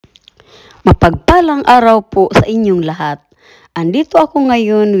Mapagpalang araw po sa inyong lahat. Andito ako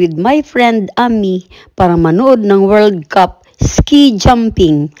ngayon with my friend Ami para manood ng World Cup ski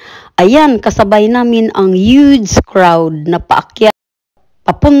jumping. Ayan, kasabay namin ang huge crowd na paakyat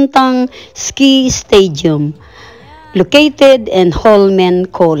papuntang ski stadium located in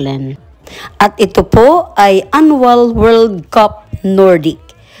HOLMENKOLLEN. At ito po ay annual World Cup Nordic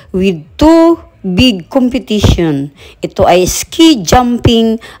with two big competition. Ito ay ski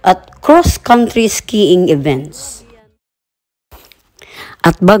jumping at cross-country skiing events.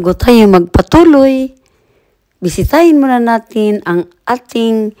 At bago tayo magpatuloy, bisitahin muna natin ang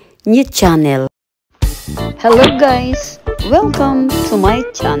ating new channel. Hello guys! Welcome to my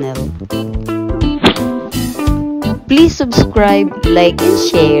channel. Please subscribe, like, and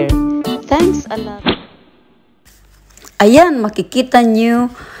share. Thanks a lot. Ayan, makikita nyo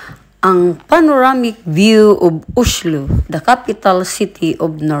ang panoramic view of Oslo, the capital city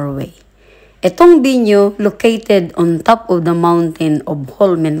of Norway. Itong venue located on top of the mountain of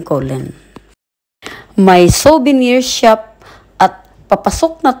Holmenkollen. May souvenir shop at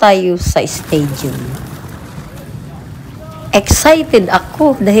papasok na tayo sa stadium. Excited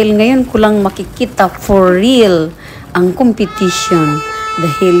ako dahil ngayon ko lang makikita for real ang competition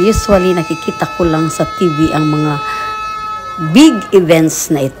dahil usually nakikita ko lang sa TV ang mga big events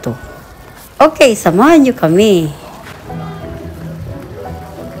na ito. Okay, samahan niyo kami.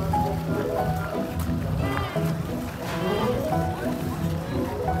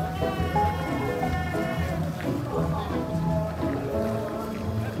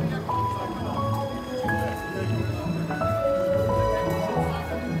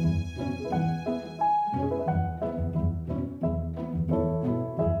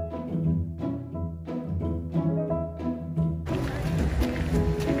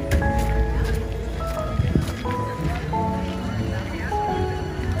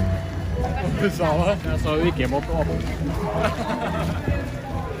 Du sa det? Jeg sa jo ikke måtte åpne.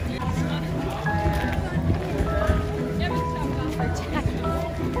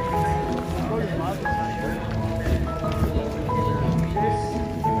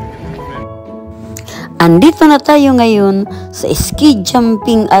 Andito na tayo ngayon sa ski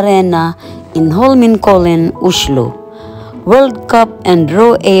jumping arena in Holmenkollen, Oslo. World Cup and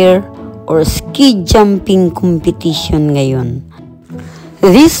Raw Air or ski jumping competition ngayon.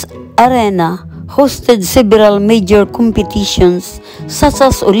 This arena hosted several major competitions such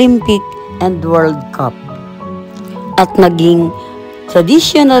as Olympic and World Cup. At naging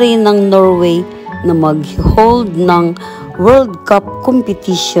tradisyon na rin ng Norway na mag-hold ng World Cup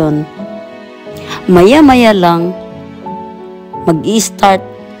competition. Maya-maya lang mag-i-start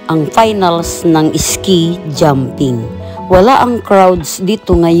ang finals ng ski jumping. Wala ang crowds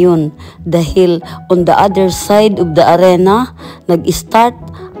dito ngayon dahil on the other side of the arena nag-start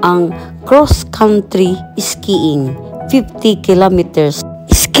ang cross-country skiing, 50 kilometers.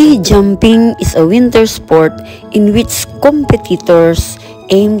 Ski jumping is a winter sport in which competitors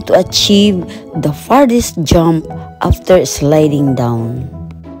aim to achieve the farthest jump after sliding down.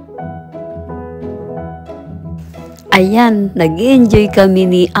 Ayan, nag-enjoy kami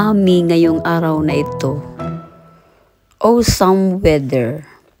ni Ami ngayong araw na ito. Awesome weather.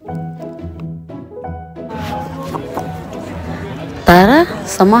 Tara,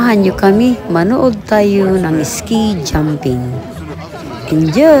 samahan niyo kami, manood tayo ng ski jumping.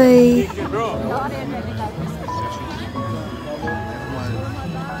 Enjoy!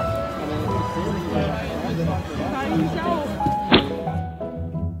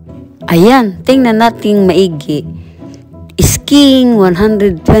 Ayan, tingnan nating maigi. Skiing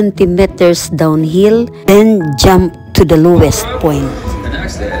 120 meters downhill, then jump to the lowest point. The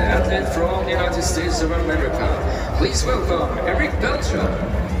next athlete from the United States of America. Please welcome Eric Belcher.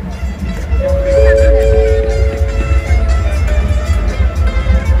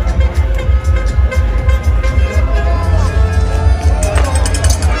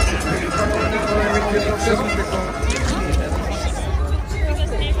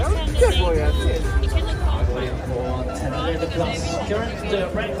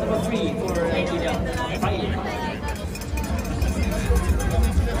 Current rank number 3 for William Pinay.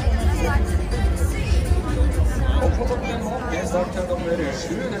 Starter nummer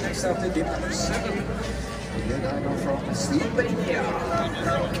 7, the next after number 7. Then I go from Slovenia,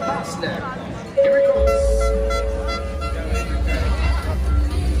 Basler. Here it goes.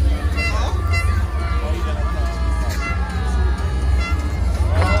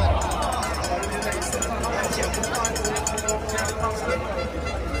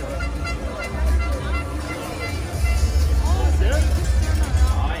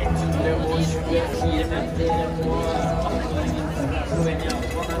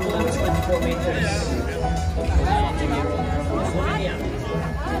 4 meters. Slovenia.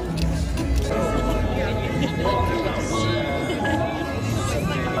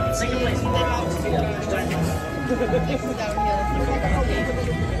 Second place. Number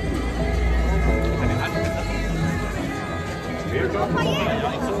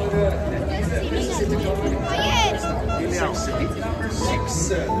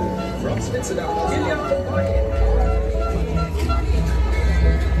 6 from Switzerland, William Pinay.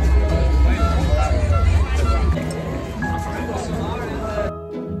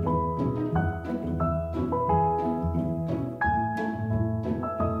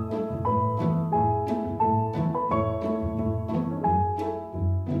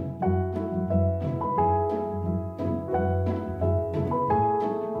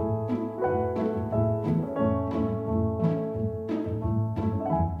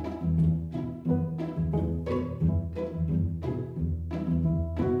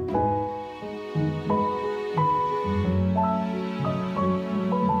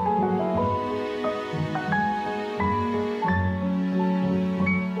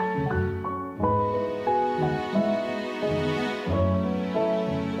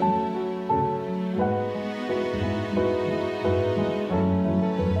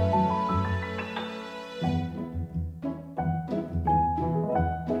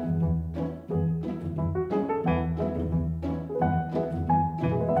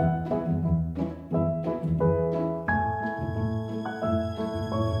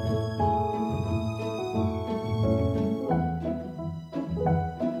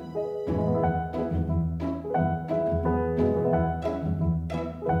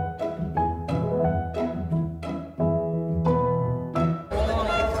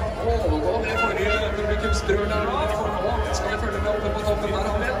 Skal vi følge med oppe på toppen? Der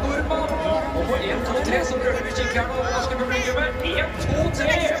har vi en nordmann. Og på 1, 2, 3 så prøver vi kikkeren og norske publikummet. 1, 2, 3!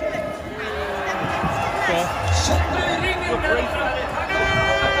 Sondre ringer derfra.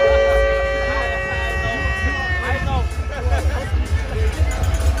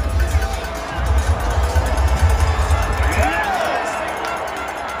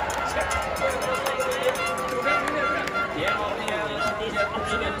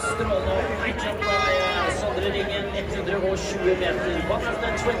 Sondre-ringen 120 meter,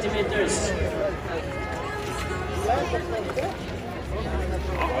 120 meters. Ja, det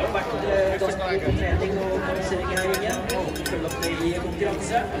har vært ganske god trening og kvalifisering her ringen. Følge opp det i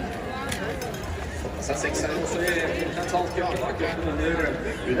konkurranse. Så 6 er også i kontinentalcupen under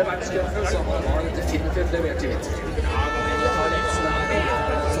verdenscupen, så han har definitivt levert hit. Ja, da tar leksen her.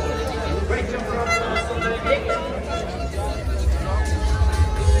 Break-up fra Sondre-ringen.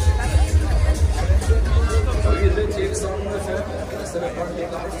 Videre til stand 5. Neste løperen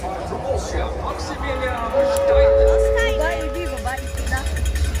ligger her fra Austria. Maximilian Steiner.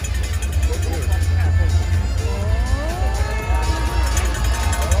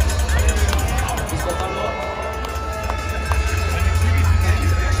 Vi stopper nå.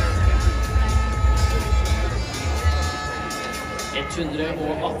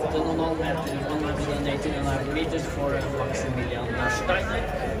 og 18,5 meter. 189 meters for Maximilian Steiner.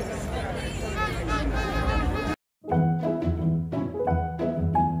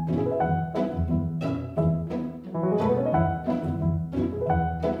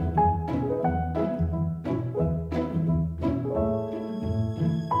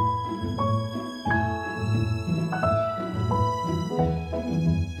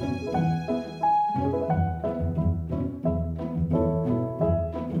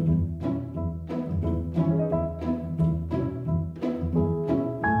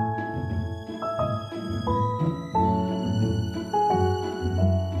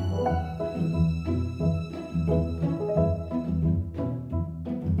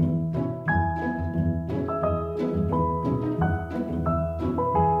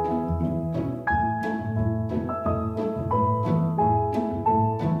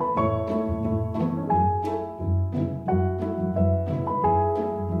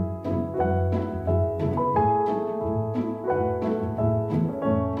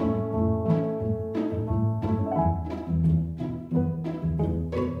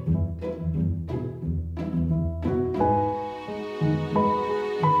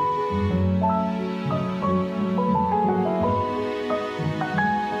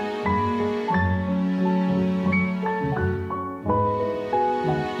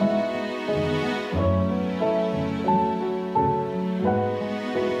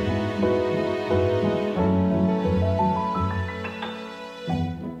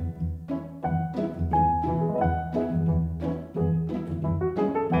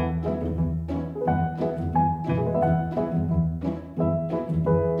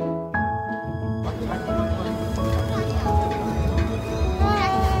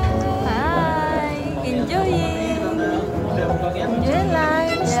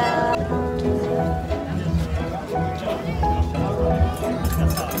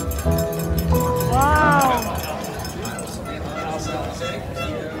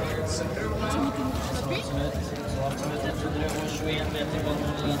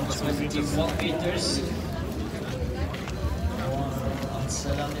 21 meters.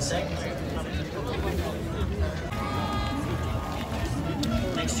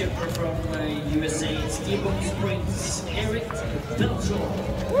 Next jumper from USA, Steve Springs, Eric Belcher.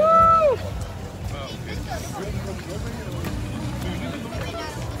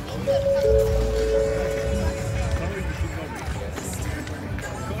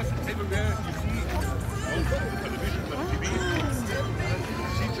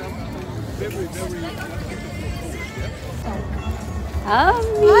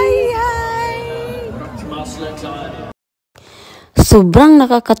 Sobrang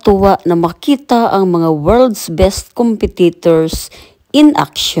nakakatuwa na makita ang mga world's best competitors in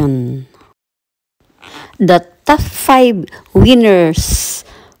action. The top 5 winners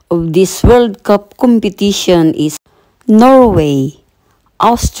of this World Cup competition is Norway,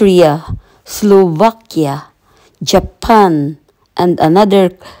 Austria, Slovakia, Japan, and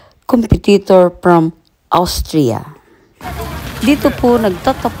another competitor from Austria. Dito po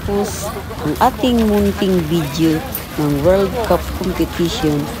nagtatapos ang ating munting video ng World Cup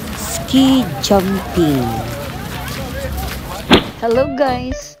competition ski jumping. Hello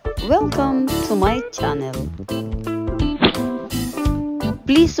guys! Welcome to my channel.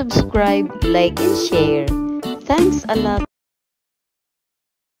 Please subscribe, like, and share. Thanks a lot.